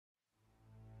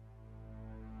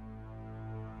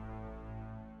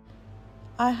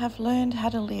I have learned how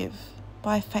to live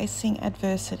by facing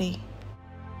adversity.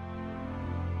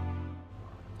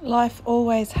 Life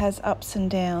always has ups and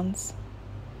downs.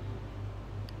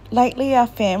 Lately, our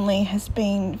family has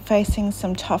been facing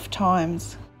some tough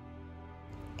times,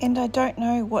 and I don't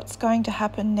know what's going to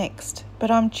happen next,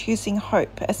 but I'm choosing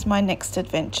hope as my next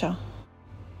adventure.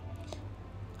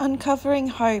 Uncovering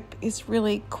hope is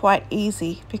really quite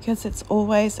easy because it's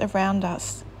always around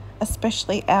us,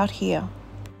 especially out here.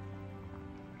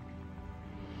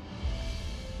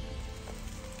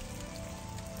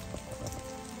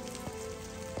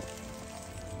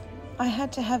 I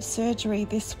had to have surgery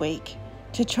this week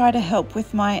to try to help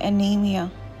with my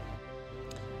anemia.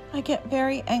 I get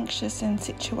very anxious in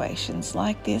situations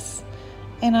like this,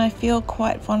 and I feel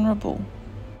quite vulnerable.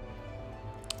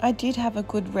 I did have a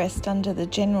good rest under the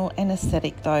general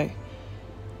anaesthetic though.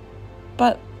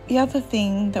 But the other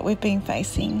thing that we've been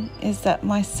facing is that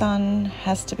my son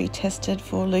has to be tested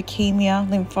for leukemia,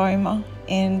 lymphoma,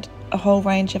 and a whole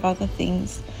range of other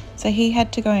things. So he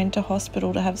had to go into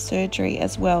hospital to have surgery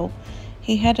as well.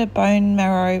 He had a bone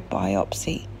marrow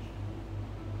biopsy.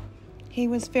 He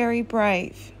was very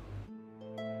brave.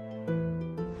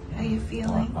 How are you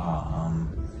feeling?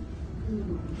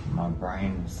 My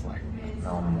brain's like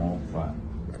normal, but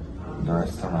the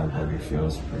rest of my body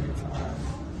feels pretty tired.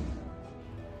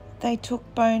 They took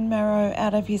bone marrow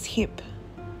out of his hip,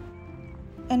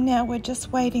 and now we're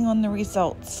just waiting on the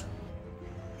results.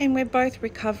 And we're both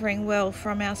recovering well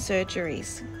from our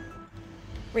surgeries.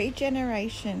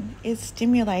 Regeneration is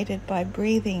stimulated by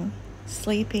breathing,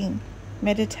 sleeping,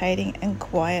 meditating, and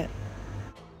quiet.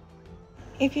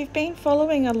 If you've been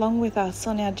following along with us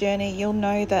on our journey, you'll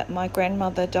know that my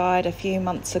grandmother died a few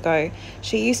months ago.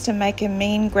 She used to make a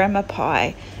mean grandma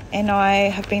pie, and I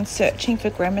have been searching for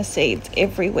grandma seeds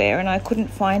everywhere, and I couldn't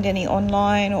find any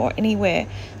online or anywhere.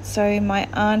 So my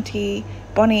auntie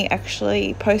Bonnie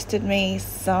actually posted me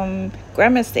some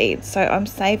grandma seeds, so I'm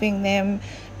saving them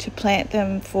to plant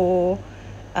them for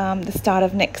the start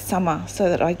of next summer so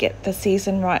that I get the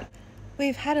season right.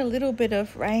 We've had a little bit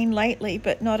of rain lately,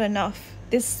 but not enough.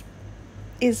 This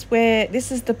is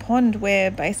the pond where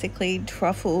basically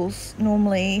truffles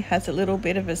normally has a little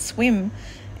bit of a swim,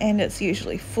 and it's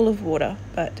usually full of water,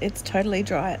 but it's totally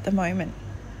dry at the moment.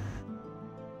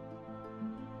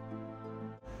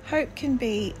 Hope can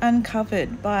be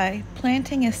uncovered by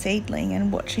planting a seedling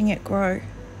and watching it grow.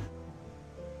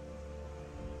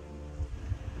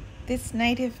 This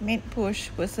native mint bush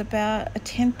was about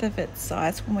 1/10 of its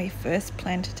size when we first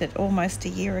planted it almost a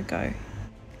year ago.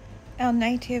 Our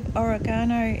native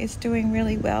oregano is doing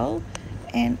really well,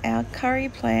 and our curry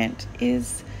plant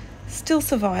is still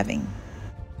surviving.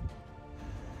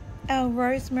 Our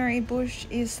rosemary bush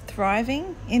is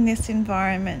thriving in this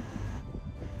environment.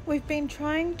 We've been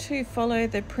trying to follow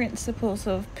the principles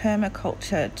of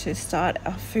permaculture to start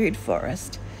our food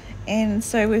forest. And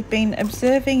so we've been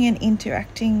observing and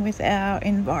interacting with our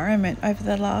environment over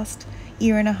the last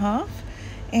 1.5 years,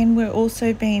 and we've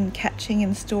also been catching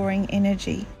and storing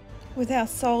energy with our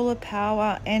solar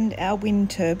power and our wind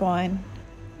turbine.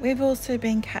 We've also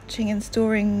been catching and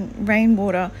storing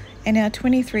rainwater, and our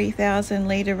 23,000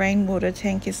 litre rainwater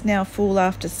tank is now full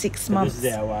after 6 months.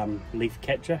 This is our leaf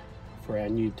catcher for our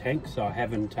new tank, so I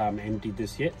haven't emptied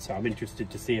this yet, so I'm interested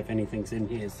to see if anything's in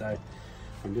here, so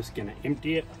I'm just going to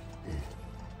empty it.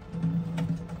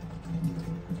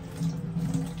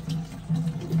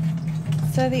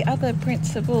 So the other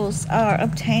principles are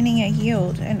obtaining a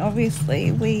yield, and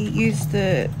obviously we use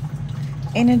the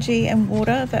energy and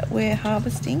water that we're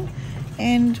harvesting,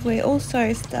 and we're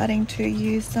also starting to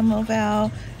use some of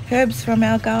our herbs from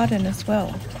our garden as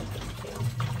well.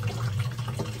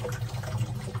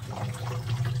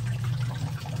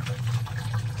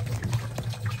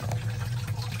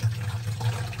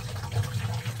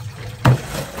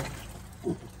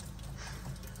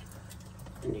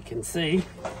 And you can see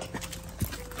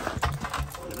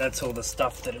that's all the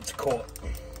stuff that it's caught.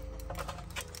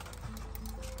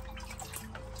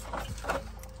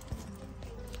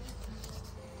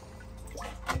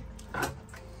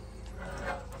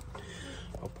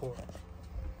 I'll pour it.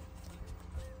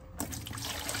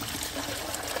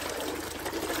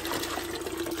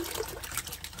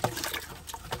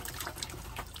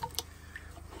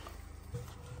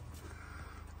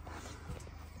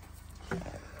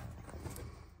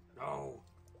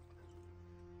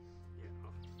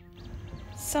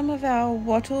 Some of our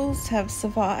wattles have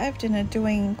survived and are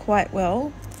doing quite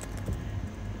well.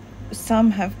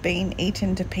 Some have been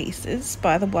eaten to pieces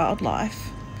by the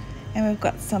wildlife, and we've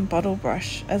got some bottle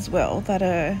brush as well that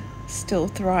are still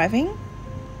thriving.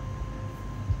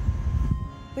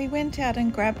 we went out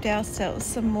and grabbed ourselves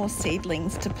some more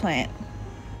seedlings to plant.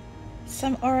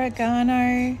 Some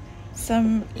oregano,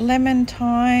 some lemon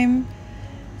thyme,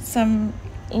 some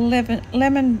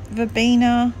lemon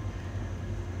verbena,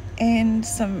 and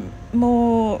some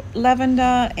more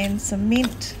lavender and some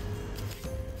mint.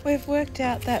 We've worked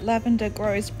out that lavender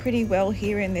grows pretty well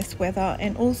here in this weather,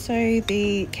 and also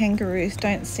the kangaroos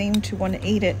don't seem to want to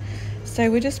eat it. So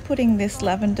we're just putting this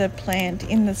lavender plant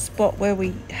in the spot where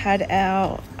we had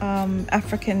our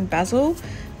African basil.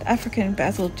 The African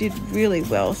basil did really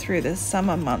well through the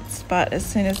summer months, but as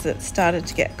soon as it started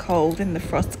to get cold and the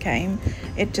frost came,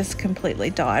 it just completely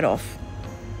died off.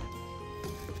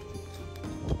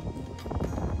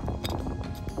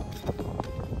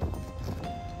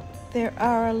 There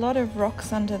are a lot of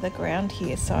rocks under the ground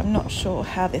here, so I'm not sure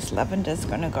how this lavender's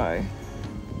going to go.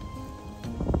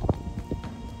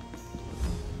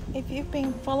 If you've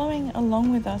been following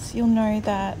along with us, you'll know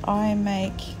that I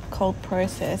make cold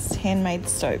process handmade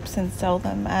soaps and sell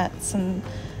them at some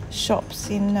shops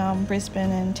in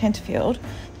Brisbane and Tenterfield.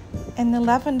 And the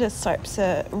lavender soaps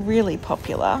are really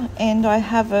popular, and I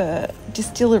have a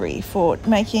distillery for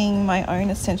making my own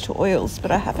essential oils, but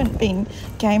I haven't been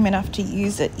game enough to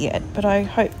use it yet, but I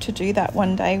hope to do that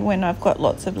one day when I've got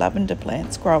lots of lavender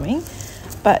plants growing.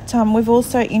 But we've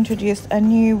also introduced a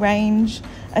new range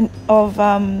of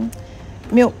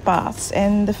milk baths,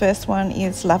 and the first one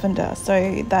is lavender,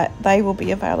 so that they will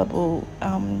be available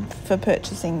for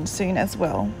purchasing soon as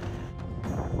well.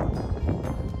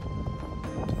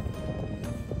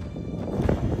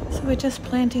 So we're just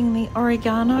planting the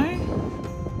oregano.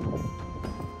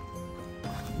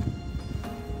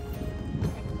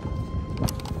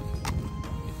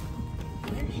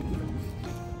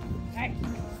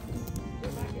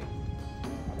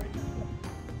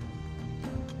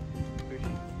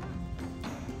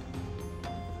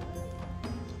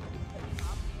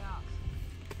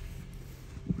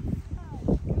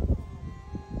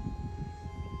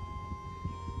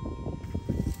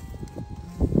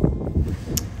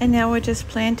 And now we're just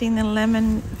planting the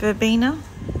lemon verbena.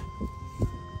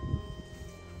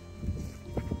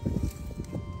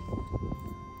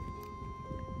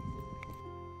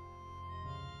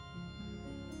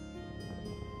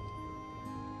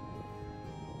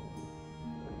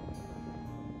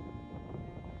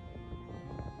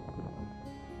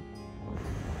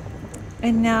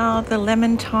 And now the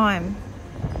lemon thyme.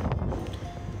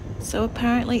 So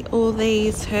apparently all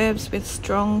these herbs with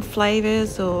strong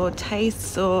flavours or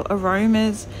tastes or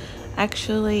aromas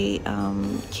actually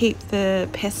keep the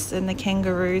pests and the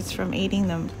kangaroos from eating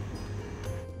them.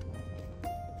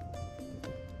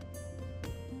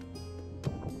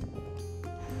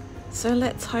 So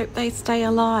let's hope they stay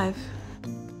alive.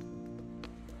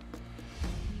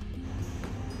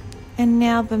 And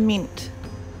now the mint.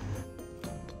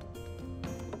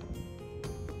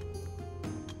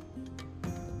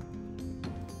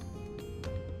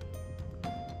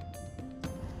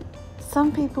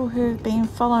 Some people who have been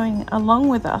following along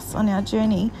with us on our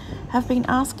journey have been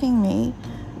asking me,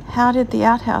 how did the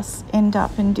outhouse end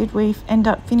up, and did we end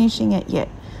up finishing it yet?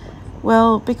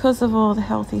 Well, because of all the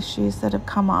health issues that have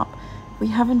come up, we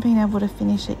haven't been able to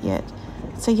finish it yet.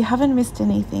 So you haven't missed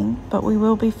anything, but we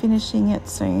will be finishing it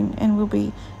soon, and we'll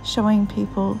be showing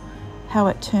people how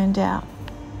it turned out.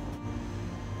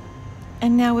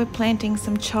 And now we're planting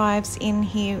some chives in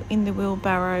here in the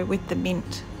wheelbarrow with the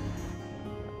mint.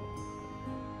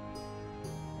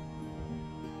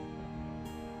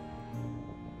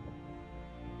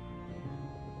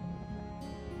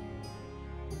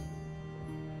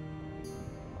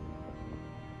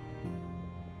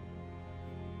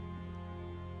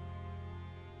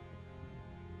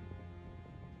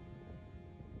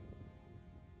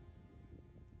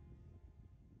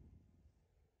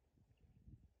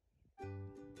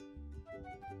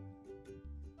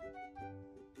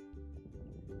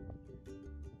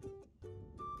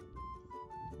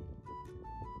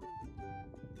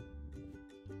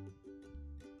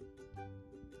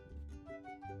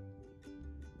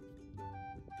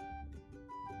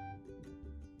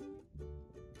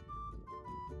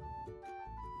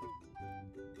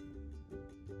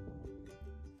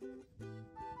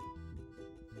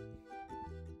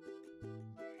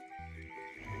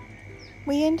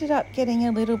 We ended up getting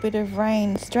a little bit of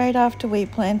rain straight after we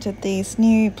planted these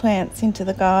new plants into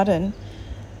the garden,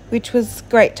 which was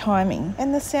great timing.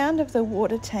 And the sound of the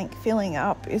water tank filling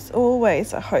up is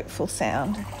always a hopeful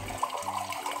sound.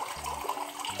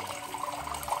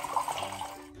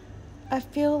 I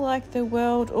feel like the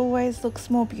world always looks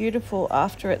more beautiful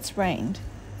after it's rained.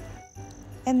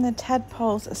 And the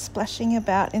tadpoles are splashing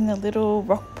about in the little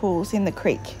rock pools in the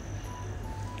creek.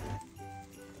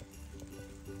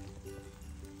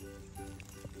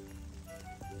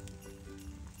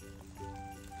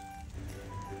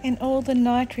 And all the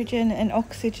nitrogen and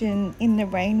oxygen in the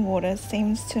rainwater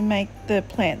seems to make the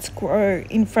plants grow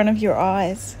in front of your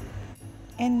eyes.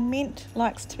 And mint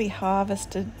likes to be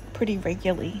harvested pretty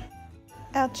regularly.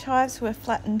 Our chives were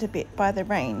flattened a bit by the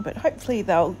rain, but hopefully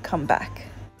they'll come back.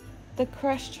 The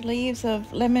crushed leaves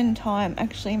of lemon thyme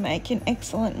actually make an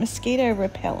excellent mosquito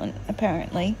repellent,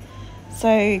 apparently.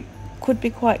 So could be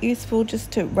quite useful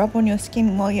just to rub on your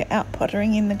skin while you're out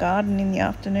pottering in the garden in the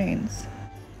afternoons.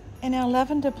 And our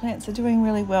lavender plants are doing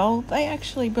really well. They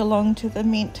actually belong to the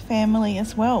mint family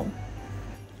as well.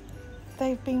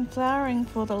 They've been flowering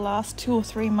for the last 2 or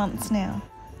 3 months now.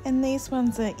 And these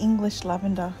ones are English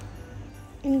lavender.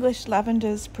 English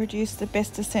lavenders produce the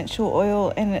best essential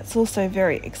oil, and it's also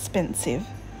very expensive.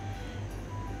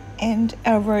 And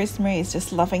our rosemary is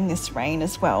just loving this rain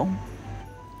as well.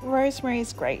 Rosemary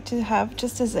is great to have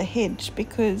just as a hedge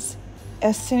because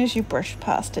as soon as you brush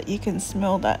past it, you can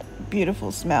smell that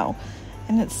beautiful smell,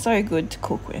 and it's so good to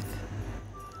cook with.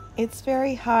 It's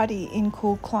very hardy in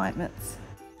cool climates.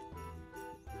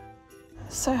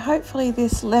 So hopefully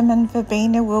this lemon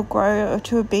verbena will grow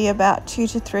to be about 2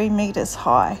 to 3 meters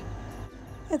high.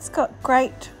 It's got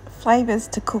great flavors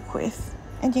to cook with,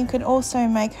 and you can also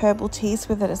make herbal teas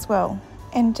with it as well.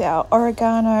 And our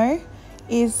oregano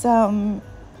is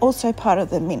also part of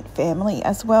the mint family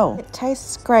as well. It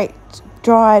tastes great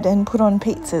dried and put on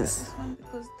pizzas.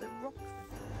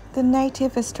 The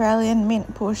native Australian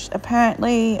mint bush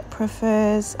apparently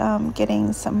prefers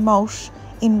getting some mulch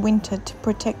in winter to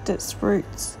protect its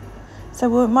roots. So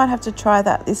we might have to try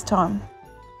that this time.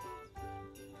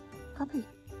 Puppy.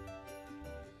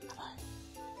 Hello.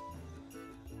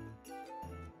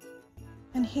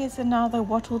 And here's another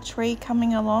wattle tree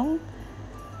coming along,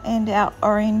 and our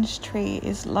orange tree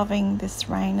is loving this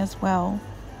rain as well.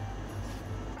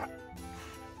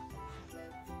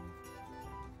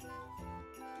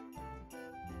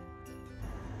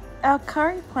 Our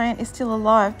curry plant is still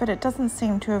alive, but it doesn't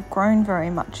seem to have grown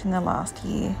very much in the last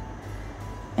year.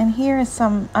 And here is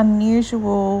some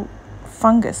unusual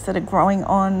fungus that are growing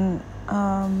on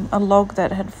a log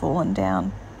that had fallen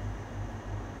down.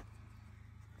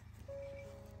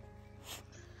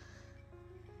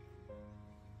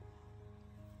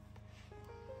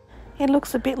 It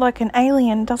looks a bit like an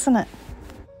alien, doesn't it?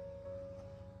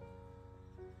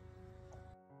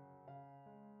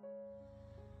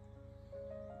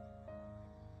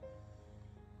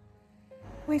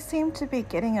 We seem to be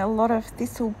getting a lot of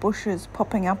thistle bushes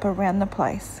popping up around the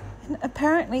place. And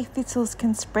apparently thistles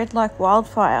can spread like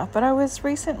wildfire, but I was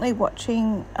recently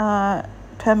watching a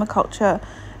permaculture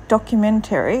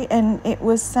documentary, and it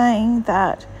was saying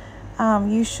that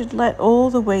you should let all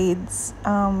the weeds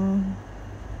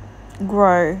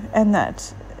grow, and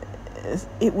that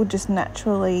it would just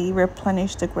naturally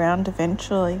replenish the ground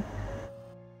eventually.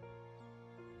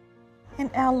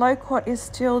 And our loquat is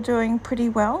still doing pretty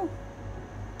well.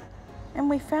 And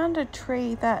we found a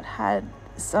tree that had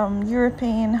some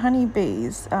European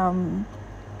honeybees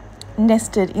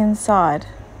nested inside.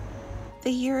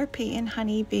 The European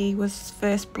honeybee was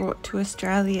first brought to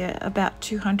Australia about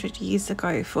 200 years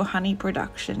ago for honey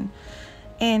production,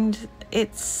 and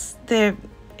they're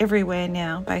everywhere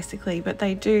now basically, but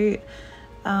they do,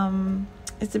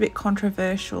 it's a bit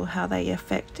controversial how they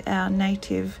affect our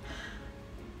native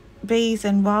bees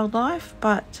and wildlife,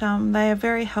 but they are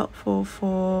very helpful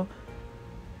for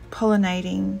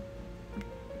pollinating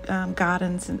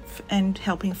gardens and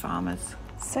helping farmers.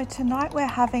 So tonight we're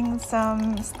having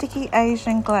some sticky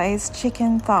Asian glazed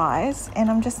chicken thighs,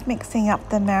 and I'm just mixing up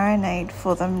the marinade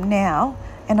for them now,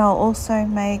 and I'll also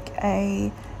make a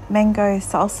mango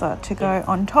salsa to go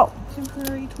on top.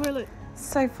 Temporary toilet.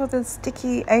 So for the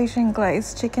sticky Asian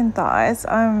glazed chicken thighs,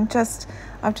 I've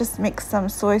just mixed some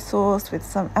soy sauce with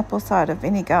some apple cider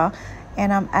vinegar,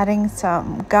 and I'm adding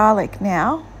some garlic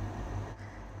now.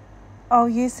 I'll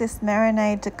use this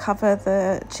marinade to cover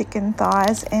the chicken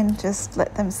thighs and just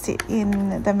let them sit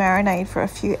in the marinade for a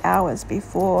few hours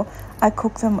before I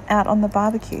cook them out on the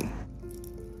barbecue.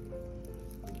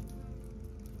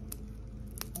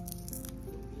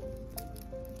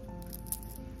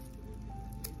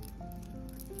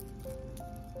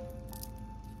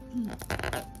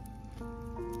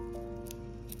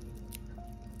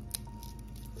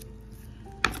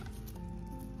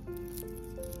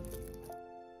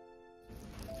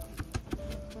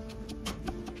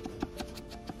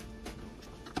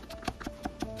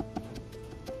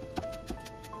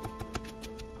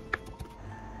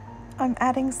 I'm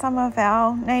adding some of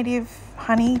our native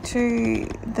honey to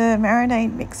the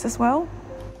marinade mix as well.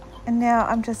 And now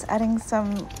I'm just adding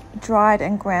some dried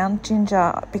and ground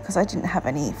ginger because I didn't have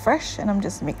any fresh, and I'm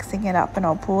just mixing it up, and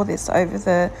I'll pour this over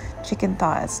the chicken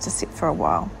thighs to sit for a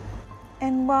while.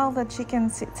 And while the chicken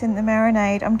sits in the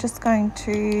marinade, I'm just going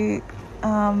to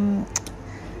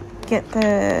get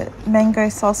the mango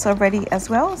salsa ready as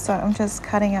well. So I'm just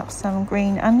cutting up some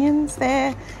green onions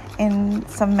there and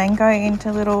some mango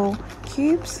into little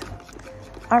cubes.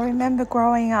 I remember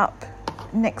growing up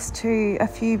next to a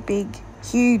few big,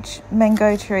 huge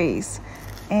mango trees,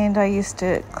 and I used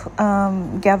to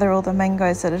gather all the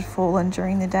mangoes that had fallen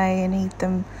during the day and eat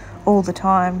them all the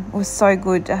time. It was so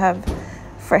good to have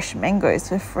fresh mangoes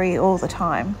for free all the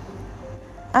time.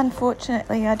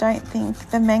 Unfortunately, I don't think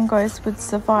the mangoes would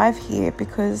survive here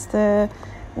because the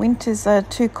winters are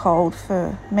too cold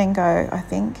for mango, I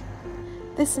think.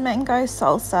 This mango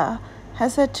salsa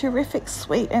has a terrific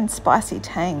sweet and spicy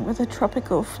tang with a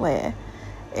tropical flair.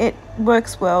 It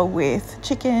works well with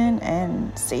chicken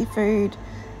and seafood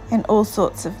and all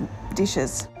sorts of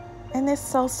dishes. And this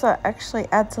salsa actually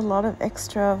adds a lot of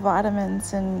extra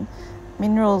vitamins and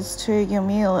minerals to your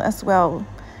meal as well.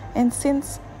 And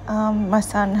since my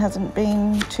son hasn't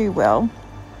been too well,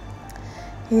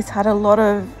 he's had a lot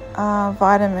of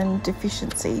vitamin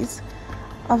deficiencies,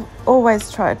 I've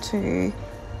always tried to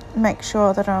make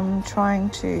sure that I'm trying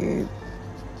to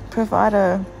provide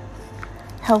a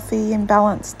healthy and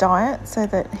balanced diet so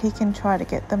that he can try to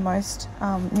get the most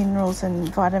minerals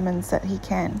and vitamins that he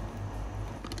can.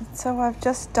 So I've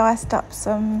just diced up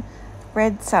some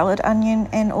red salad onion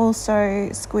and also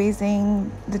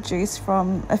squeezing the juice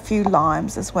from a few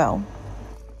limes as well.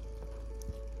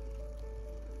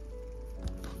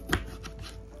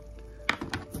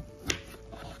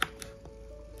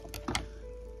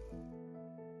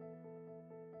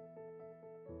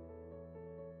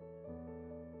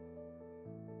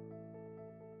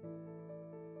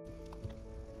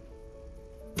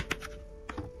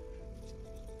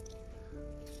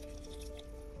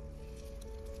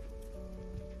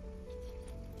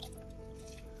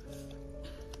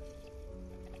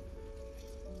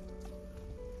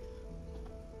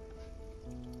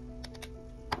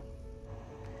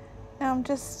 Now I'm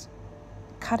just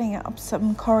cutting up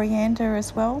some coriander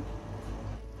as well.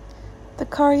 The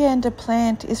coriander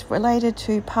plant is related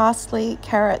to parsley,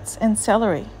 carrots and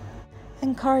celery.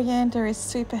 And coriander is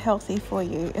super healthy for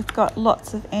you. It's got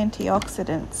lots of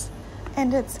antioxidants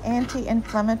and it's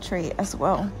anti-inflammatory as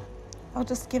well. I'll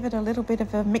just give it a little bit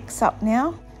of a mix up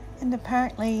now, and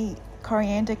apparently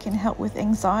coriander can help with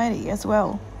anxiety as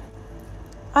well.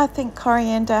 I think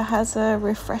coriander has a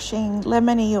refreshing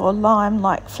lemony or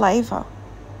lime-like flavour,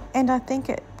 and I think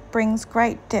it brings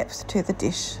great depth to the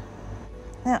dish.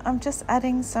 Now I'm just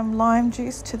adding some lime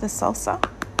juice to the salsa,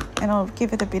 and I'll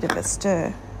give it a bit of a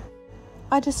stir.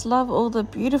 I just love all the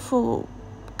beautiful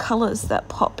colours that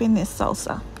pop in this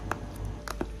salsa.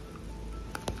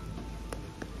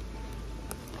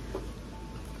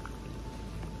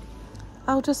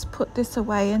 I'll just put this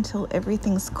away until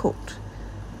everything's cooked.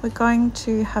 We're going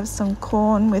to have some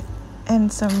corn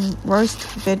and some roast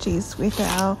veggies with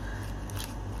our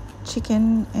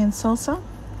chicken and salsa.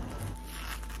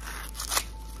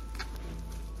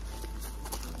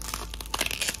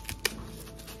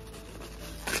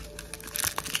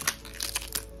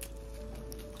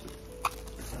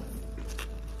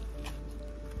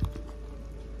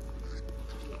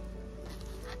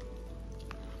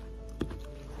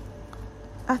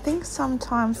 I think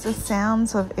sometimes the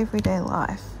sounds of everyday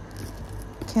life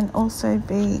can also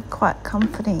be quite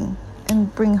comforting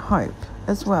and bring hope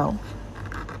as well.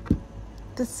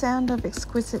 The sound of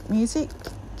exquisite music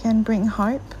can bring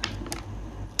hope,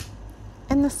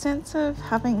 and the sense of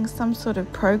having some sort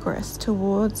of progress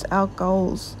towards our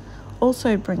goals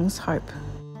also brings hope.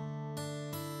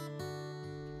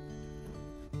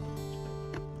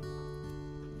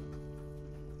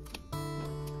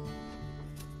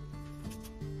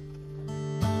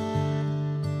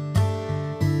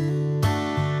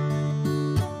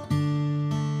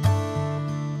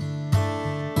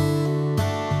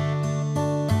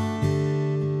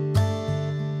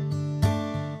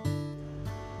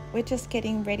 We're just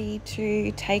getting ready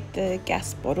to take the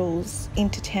gas bottles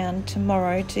into town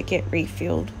tomorrow to get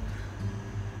refilled.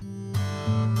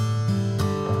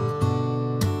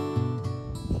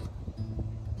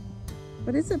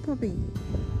 What is it, puppy?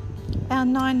 Our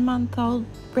 9-month-old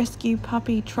rescue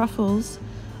puppy Truffles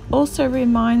also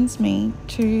reminds me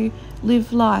to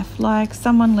live life like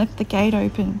someone left the gate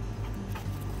open.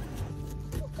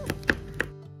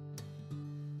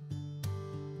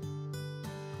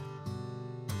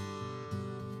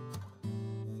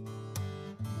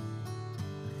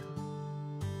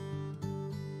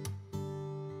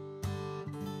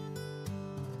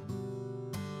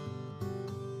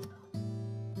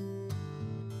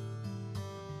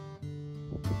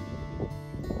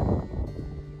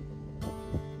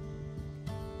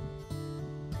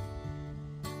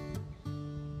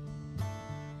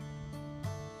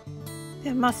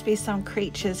 There must be some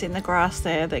creatures in the grass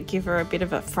there that give her a bit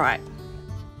of a fright.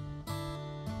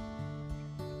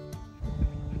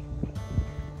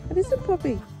 What is it,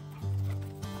 Poppy?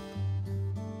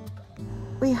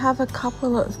 We have a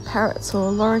couple of parrots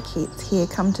or lorikeets here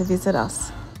come to visit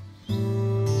us.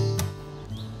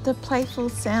 The playful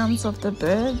sounds of the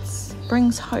birds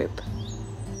brings hope.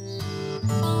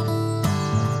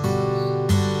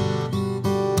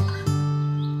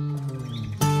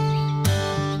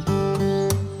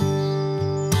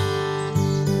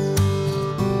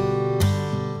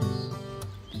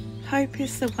 Hope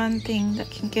is the one thing that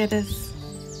can get us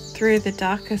through the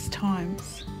darkest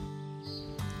times.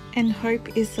 And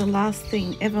hope is the last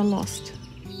thing ever lost.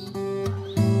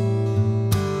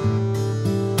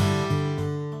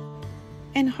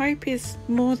 And hope is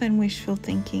more than wishful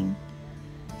thinking.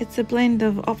 It's a blend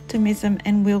of optimism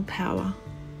and willpower.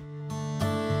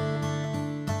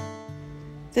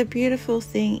 The beautiful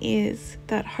thing is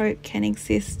that hope can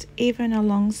exist even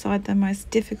alongside the most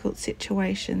difficult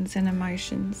situations and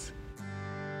emotions.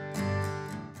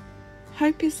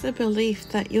 Hope is the belief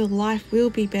that your life will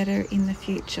be better in the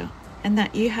future and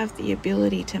that you have the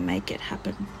ability to make it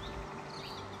happen.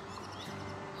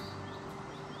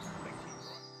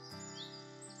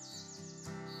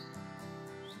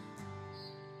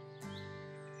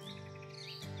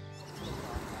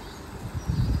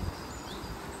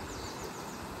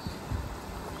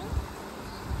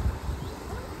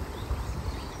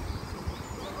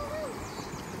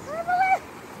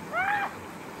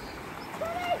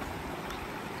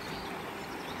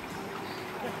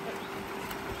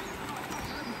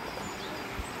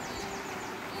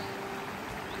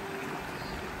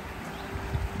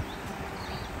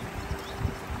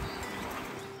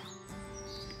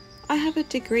 I have a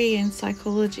degree in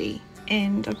psychology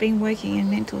and I've been working in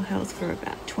mental health for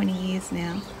about 20 years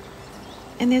now.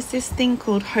 And there's this thing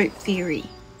called hope theory,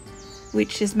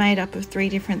 which is made up of 3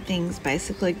 different things,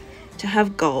 basically to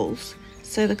have goals,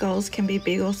 so the goals can be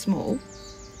big or small,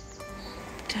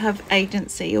 to have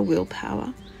agency or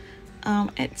willpower.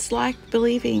 It's like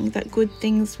believing that good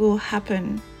things will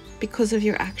happen because of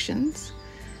your actions,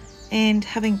 and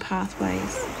having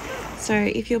pathways. So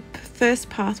if your first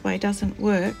pathway doesn't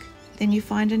work, then you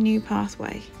find a new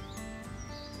pathway.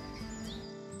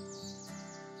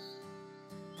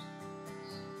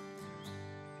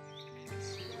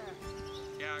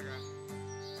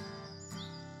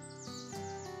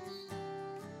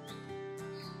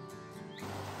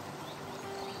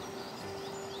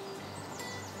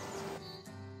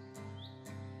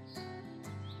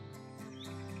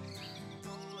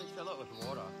 Fill it with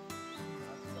water.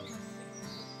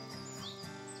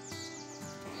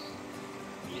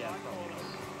 Yeah, probably.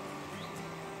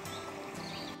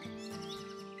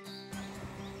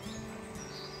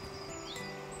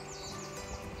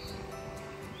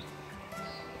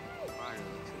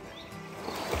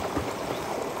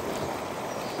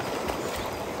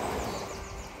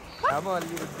 Come on,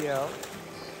 little girl.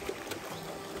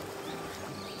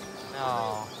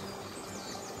 No.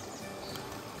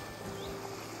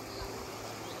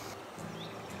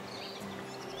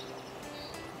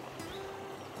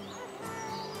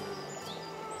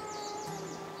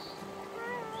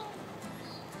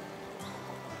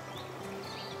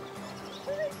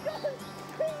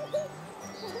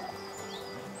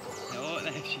 Oh,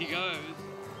 there she goes.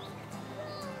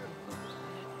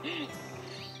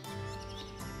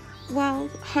 While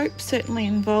hope certainly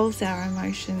involves our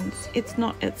emotions, it's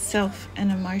not itself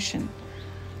an emotion.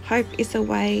 Hope is a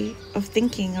way of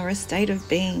thinking or a state of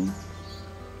being.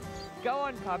 Go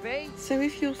on, puppy. So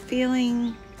if you're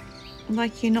feeling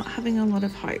like you're not having a lot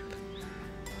of hope,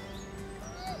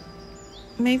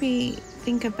 maybe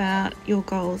think about your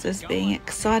goals as being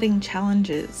exciting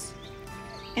challenges,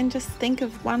 and just think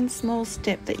of one small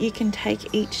step that you can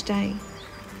take each day.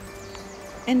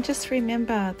 And just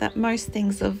remember that most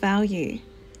things of value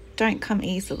don't come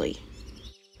easily.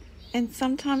 And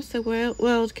sometimes the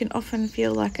world can often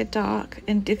feel like a dark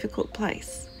and difficult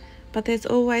place, but there's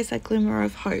always a glimmer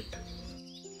of hope.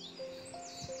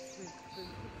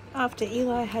 After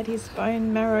Eli had his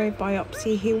bone marrow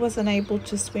biopsy, he wasn't able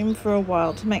to swim for a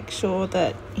while to make sure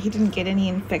that he didn't get any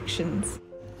infections.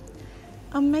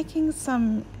 I'm making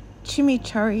some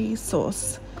chimichurri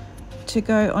sauce to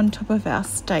go on top of our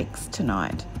steaks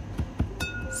tonight.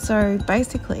 So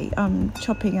basically I'm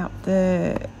chopping up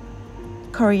the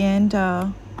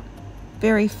coriander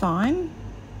very fine.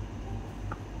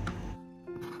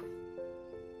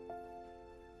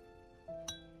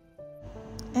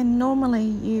 And normally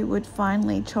you would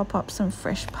finely chop up some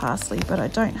fresh parsley, but I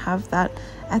don't have that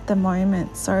at the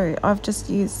moment, so I've just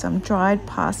used some dried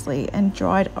parsley and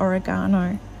dried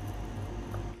oregano.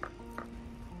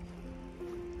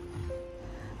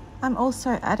 I'm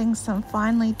also adding some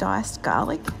finely diced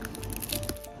garlic.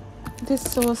 This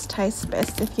sauce tastes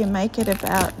best if you make it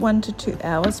about 1 to 2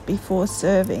 hours before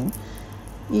serving.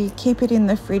 You keep it in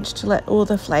the fridge to let all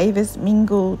the flavours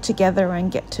mingle together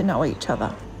and get to know each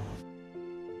other.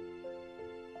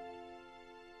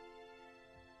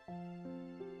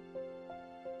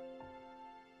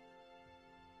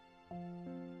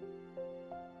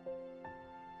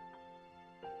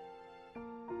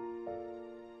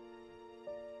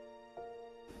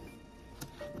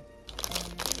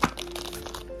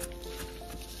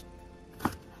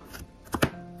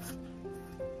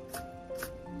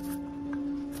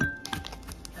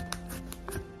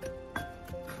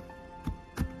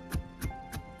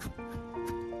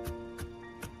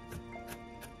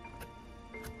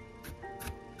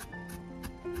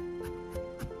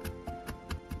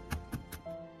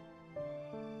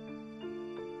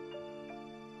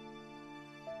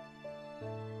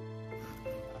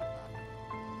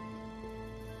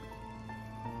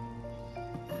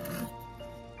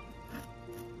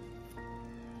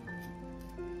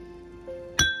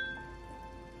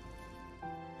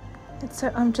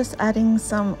 So I'm just adding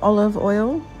some olive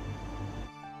oil.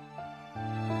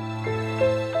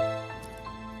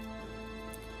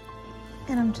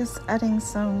 And I'm just adding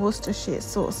some Worcestershire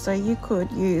sauce. So you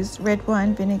could use red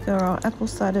wine vinegar or apple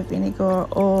cider vinegar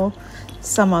or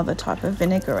some other type of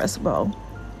vinegar as well.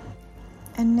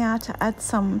 And now to add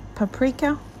some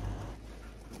paprika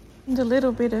and a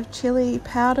little bit of chili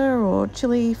powder or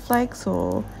chili flakes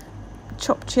or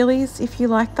chopped chilies if you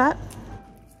like that.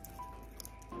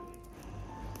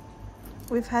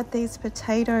 We've had these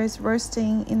potatoes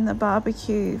roasting in the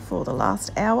barbecue for the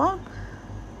last hour,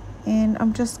 and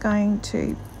I'm just going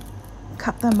to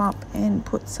cut them up and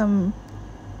put some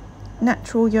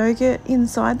natural yogurt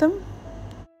inside them.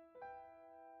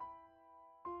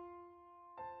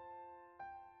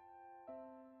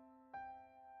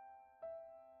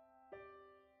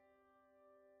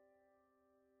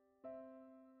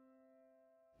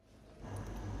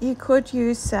 You could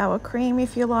use sour cream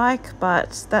if you like,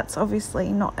 but that's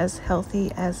obviously not as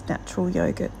healthy as natural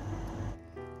yogurt.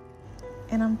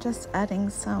 And I'm just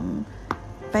adding some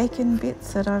bacon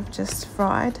bits that I've just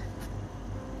fried.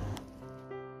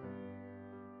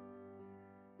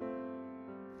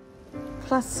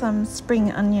 Plus some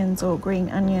spring onions or green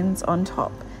onions on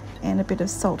top, and a bit of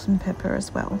salt and pepper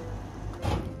as well.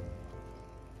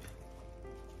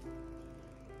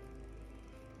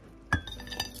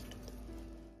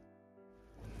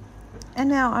 And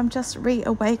now I'm just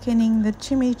reawakening the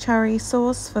chimichurri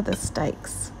sauce for the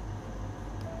steaks.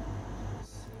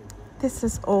 This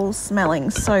is all smelling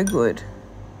so good.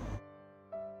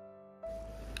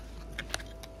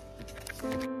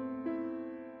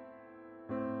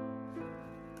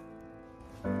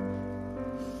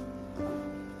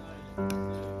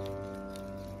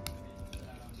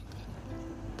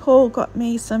 Paul got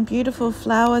me some beautiful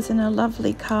flowers and a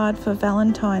lovely card for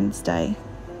Valentine's Day.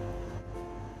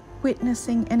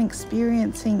 Witnessing and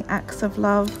experiencing acts of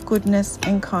love, goodness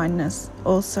and kindness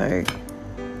also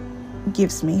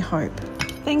gives me hope.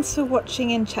 Thanks for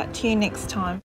watching, and chat to you next time.